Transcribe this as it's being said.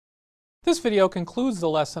This video concludes the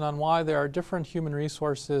lesson on why there are different human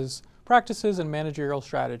resources practices and managerial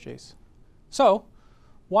strategies. So,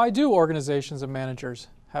 why do organizations and managers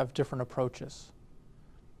have different approaches?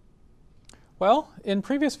 Well, in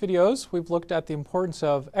previous videos, we've looked at the importance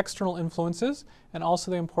of external influences and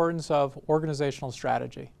also the importance of organizational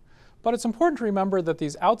strategy. But it's important to remember that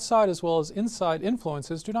these outside as well as inside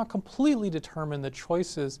influences do not completely determine the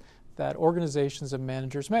choices that organizations and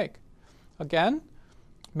managers make. Again,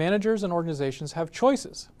 managers and organizations have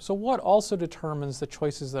choices. So what also determines the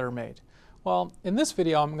choices that are made? Well, in this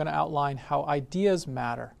video, I'm going to outline how ideas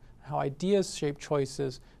matter, how ideas shape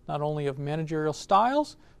choices not only of managerial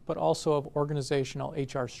styles, but also of organizational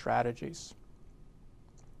HR strategies.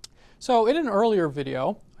 So in an earlier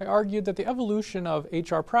video, I argued that the evolution of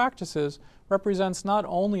HR practices represents not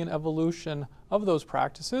only an evolution of those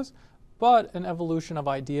practices, but an evolution of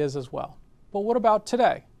ideas as well. But what about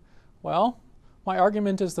today? Well, my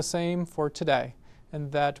argument is the same for today, in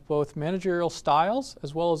that both managerial styles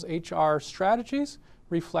as well as HR strategies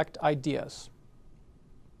reflect ideas.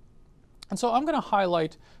 And so I'm going to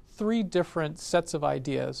highlight three different sets of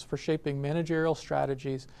ideas for shaping managerial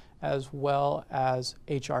strategies as well as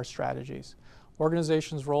HR strategies: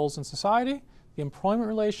 organizations' roles in society, the employment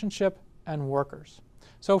relationship, and workers.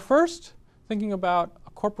 So first, thinking about a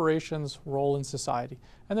corporation's role in society.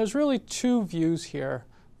 And there's really two views here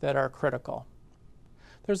that are critical.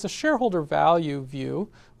 There's the shareholder value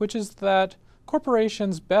view, which is that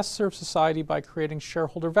corporations best serve society by creating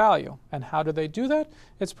shareholder value. And how do they do that?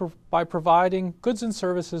 It's by providing goods and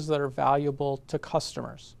services that are valuable to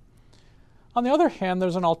customers. On the other hand,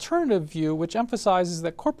 there's an alternative view which emphasizes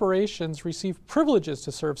that corporations receive privileges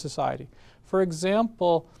to serve society. For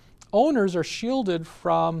example, owners are shielded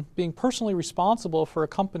from being personally responsible for a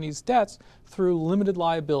company's debts through limited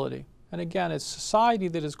liability. And again, it's society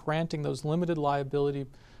that is granting those limited liability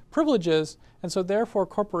privileges, and so therefore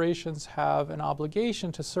corporations have an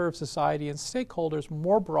obligation to serve society and stakeholders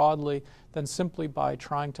more broadly than simply by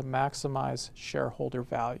trying to maximize shareholder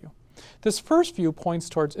value. This first view points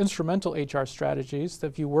towards instrumental HR strategies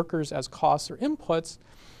that view workers as costs or inputs,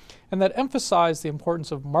 and that emphasize the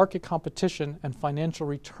importance of market competition and financial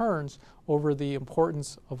returns over the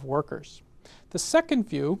importance of workers. The second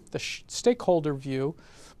view, the stakeholder view,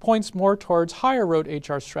 points more towards higher road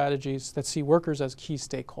HR strategies that see workers as key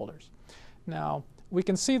stakeholders. Now, we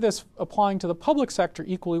can see this applying to the public sector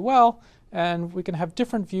equally well, and we can have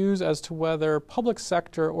different views as to whether public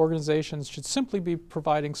sector organizations should simply be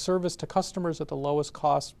providing service to customers at the lowest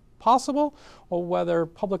cost possible, or whether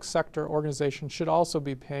public sector organizations should also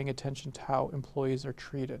be paying attention to how employees are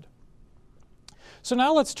treated. So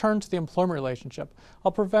now let's turn to the employment relationship.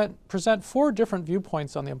 I'll present four different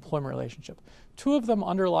viewpoints on the employment relationship. Two of them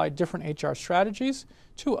underlie different HR strategies.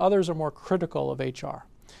 Two others are more critical of HR.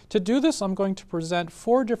 To do this, I'm going to present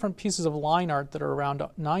four different pieces of line art that are around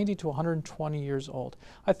 90 to 120 years old.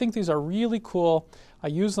 I think these are really cool. I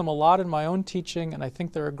use them a lot in my own teaching, and I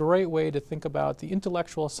think they're a great way to think about the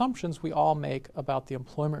intellectual assumptions we all make about the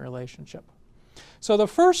employment relationship. So the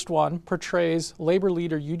first one portrays labor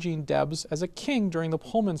leader Eugene Debs as a king during the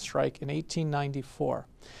Pullman strike in 1894.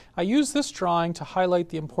 I use this drawing to highlight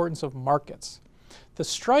the importance of markets. The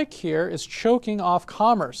strike here is choking off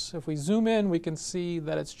commerce. If we zoom in, we can see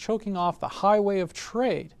that it's choking off the highway of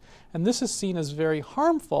trade. And this is seen as very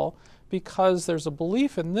harmful because there's a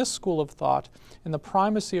belief in this school of thought in the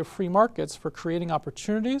primacy of free markets for creating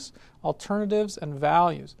opportunities, alternatives, and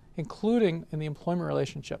values, including in the employment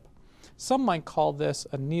relationship. Some might call this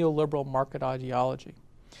a neoliberal market ideology.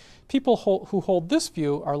 People who hold this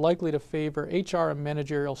view are likely to favor HR and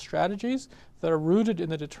managerial strategies that are rooted in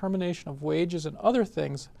the determination of wages and other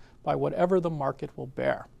things by whatever the market will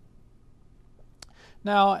bear.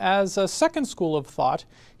 Now, as a second school of thought,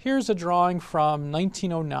 here's a drawing from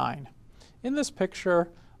 1909. In this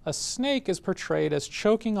picture, a snake is portrayed as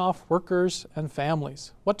choking off workers and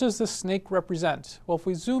families. What does this snake represent? Well, if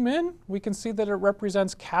we zoom in, we can see that it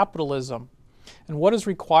represents capitalism. And what is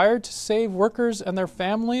required to save workers and their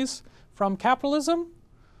families from capitalism?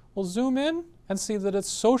 We'll zoom in and see that it's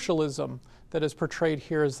socialism that is portrayed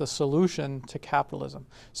here as the solution to capitalism.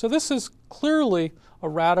 So this is clearly a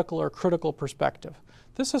radical or critical perspective.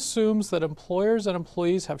 This assumes that employers and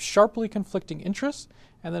employees have sharply conflicting interests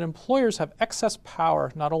and that employers have excess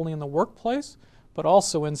power not only in the workplace, but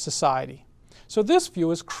also in society. So this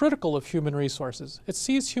view is critical of human resources. It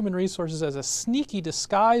sees human resources as a sneaky,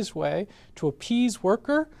 disguised way to appease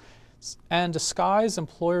workers and disguise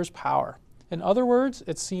employers' power. In other words,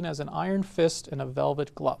 it's seen as an iron fist in a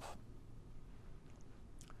velvet glove.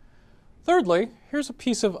 Thirdly, here's a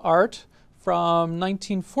piece of art from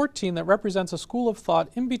 1914 that represents a school of thought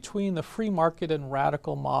in between the free market and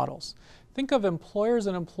radical models. Think of employers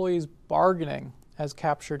and employees bargaining, as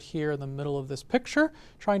captured here in the middle of this picture,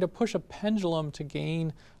 trying to push a pendulum to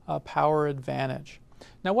gain a power advantage.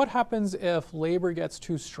 Now, what happens if labor gets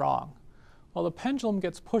too strong? Well, the pendulum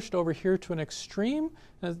gets pushed over here to an extreme,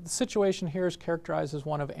 and the situation here is characterized as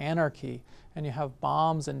one of anarchy, and you have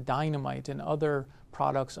bombs and dynamite and other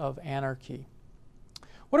products of anarchy.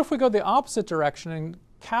 What if we go the opposite direction and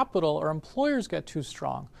capital or employers get too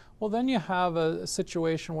strong? Well, then you have a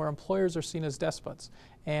situation where employers are seen as despots,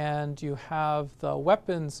 and you have the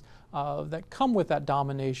weapons that come with that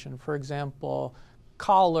domination. For example,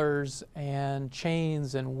 collars and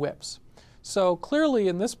chains and whips. So clearly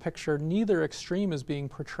in this picture, neither extreme is being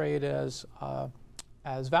portrayed as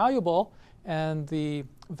valuable, and the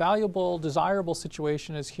valuable, desirable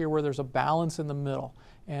situation is here where there's a balance in the middle,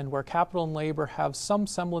 and where capital and labor have some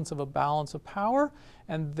semblance of a balance of power,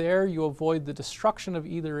 and there you avoid the destruction of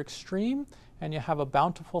either extreme, and you have a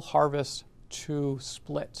bountiful harvest to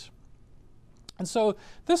split. And so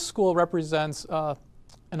this school represents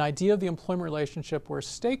an idea of the employment relationship where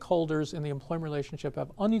stakeholders in the employment relationship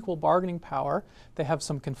have unequal bargaining power, they have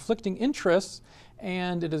some conflicting interests,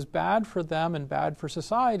 and it is bad for them and bad for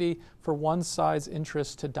society for one side's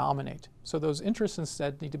interests to dominate. So those interests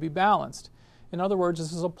instead need to be balanced. In other words,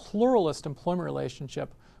 this is a pluralist employment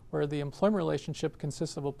relationship where the employment relationship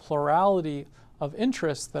consists of a plurality of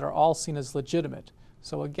interests that are all seen as legitimate.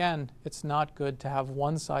 So again, it's not good to have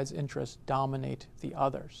one side's interests dominate the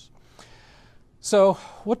others. So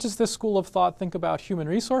what does this school of thought think about human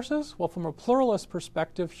resources? Well, from a pluralist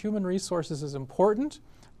perspective, human resources is important,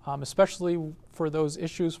 especially for those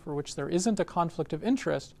issues for which there isn't a conflict of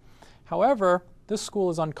interest. However, this school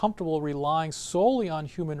is uncomfortable relying solely on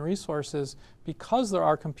human resources because there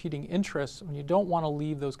are competing interests, and you don't want to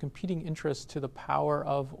leave those competing interests to the power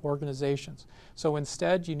of organizations. So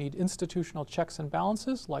instead, you need institutional checks and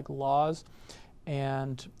balances like laws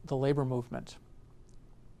and the labor movement.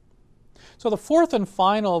 So the fourth and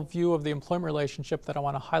final view of the employment relationship that I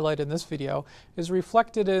want to highlight in this video is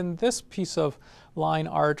reflected in this piece of line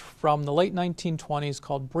art from the late 1920s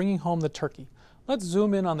called Bringing Home the Turkey. Let's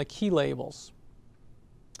zoom in on the key labels.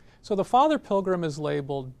 So the father pilgrim is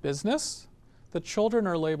labeled business, the children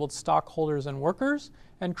are labeled stockholders and workers,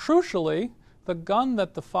 and crucially, the gun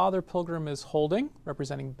that the father pilgrim is holding,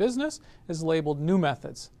 representing business, is labeled new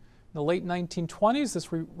methods. In the late 1920s, this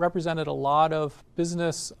represented a lot of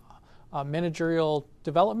business managerial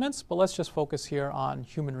developments, but let's just focus here on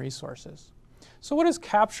human resources. So what is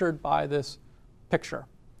captured by this picture?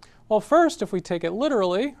 Well, first, if we take it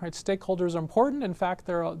literally, right, stakeholders are important. In fact,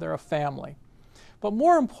 they're a family. But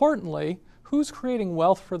more importantly, who's creating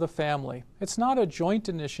wealth for the family? It's not a joint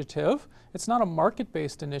initiative. It's not a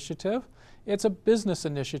market-based initiative. It's a business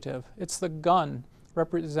initiative. It's the gun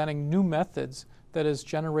representing new methods that is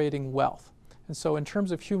generating wealth. And so in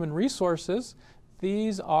terms of human resources,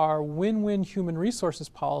 these are win-win human resources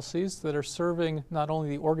policies that are serving not only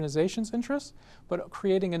the organization's interests, but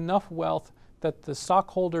creating enough wealth that the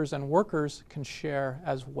stockholders and workers can share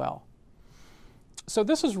as well. So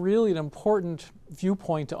this is really an important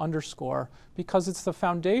viewpoint to underscore because it's the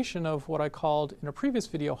foundation of what I called in a previous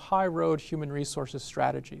video high road human resources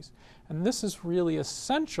strategies. And this is really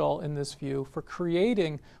essential in this view for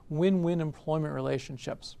creating win-win employment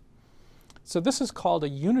relationships. So this is called a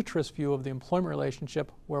unitarist view of the employment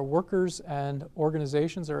relationship where workers and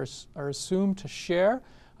organizations are assumed to share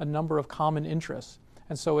a number of common interests.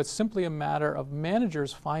 And so it's simply a matter of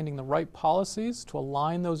managers finding the right policies to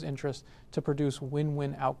align those interests to produce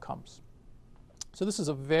win-win outcomes. So this is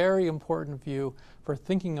a very important view for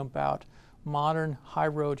thinking about modern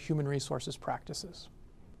high-road human resources practices.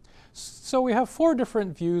 So we have four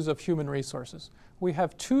different views of human resources. We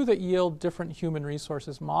have two that yield different human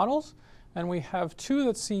resources models, and we have two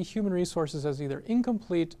that see human resources as either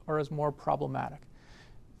incomplete or as more problematic.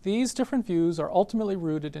 These different views are ultimately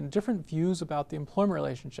rooted in different views about the employment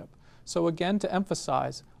relationship. So again, to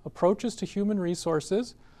emphasize, approaches to human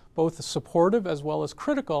resources, both supportive as well as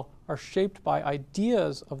critical, are shaped by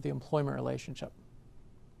ideas of the employment relationship.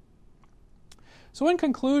 So in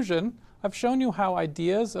conclusion, I've shown you how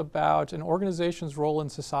ideas about an organization's role in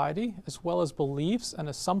society, as well as beliefs and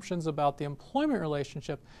assumptions about the employment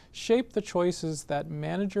relationship, shape the choices that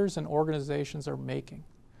managers and organizations are making.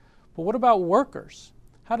 But what about workers?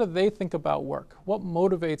 How do they think about work? What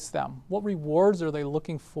motivates them? What rewards are they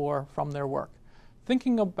looking for from their work?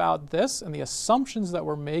 Thinking about this and the assumptions that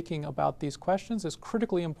we're making about these questions is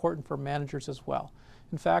critically important for managers as well.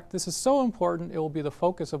 In fact, this is so important it will be the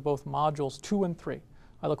focus of both modules 2 and 3.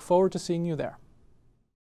 I look forward to seeing you there.